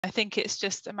I think it's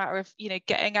just a matter of,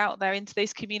 getting out there into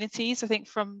those communities. I think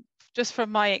from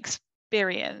my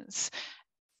experience,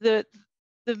 the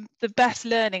the best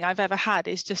learning I've ever had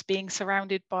is just being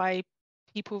surrounded by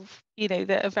people,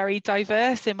 that are very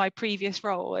diverse. In my previous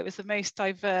role, it was the most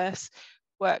diverse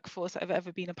workforce I've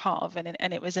ever been a part of,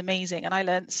 and it was amazing. And I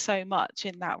learned so much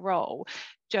in that role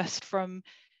just from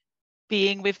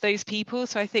being with those people.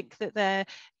 So I think that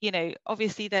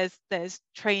obviously there's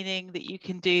training that you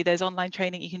can do, there's online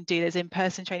training you can do, there's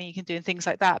in-person training you can do, and things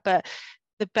like that. But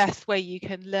the best way you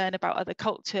can learn about other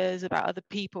cultures, about other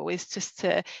people, is just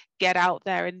to get out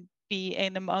there and be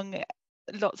in among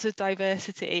lots of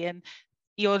diversity, and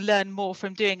you'll learn more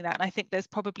from doing that. And I think there's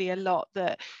probably a lot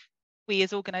that we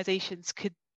as organizations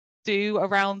could do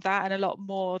around that, and a lot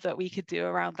more that we could do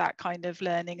around that kind of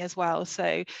learning as well.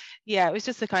 So yeah, it was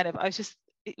just I was just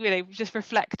just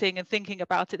reflecting and thinking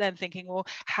about it, then thinking, well,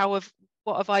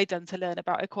 what have I done to learn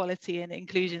about equality and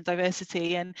inclusion,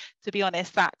 diversity? And to be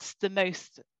honest, that's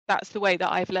the way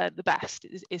that I've learned the best,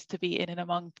 is to be in and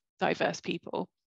among diverse people.